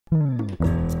My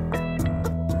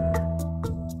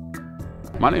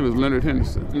name is Leonard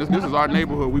Henderson. This is our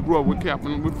neighborhood. We grew up with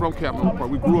Compton. We're from Compton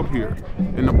Park. We grew up here.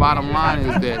 And the bottom line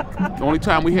is that the only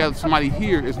time we have somebody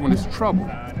here is when it's trouble.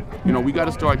 You know, we got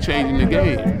to start changing the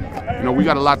game. You know, we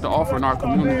got a lot to offer in our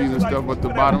communities and stuff, but the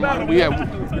bottom line, we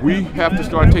have to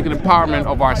start taking empowerment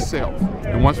of ourselves.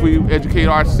 And once we educate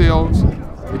ourselves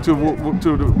to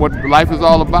what life is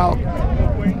all about,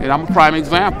 and I'm a prime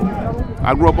example.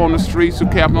 I grew up on the streets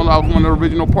of Compton. I was one of the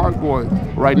original park boys.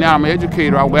 Right now, I'm an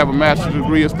educator. I have a master's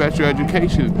degree in special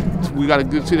education. So we got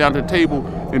to sit down at the table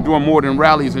and doing more than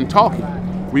rallies and talking.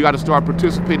 We got to start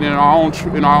participating in our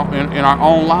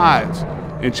own lives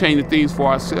and changing things for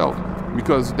ourselves,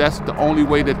 because that's the only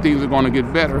way that things are going to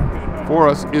get better for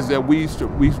us, is that we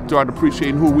start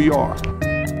appreciating who we are.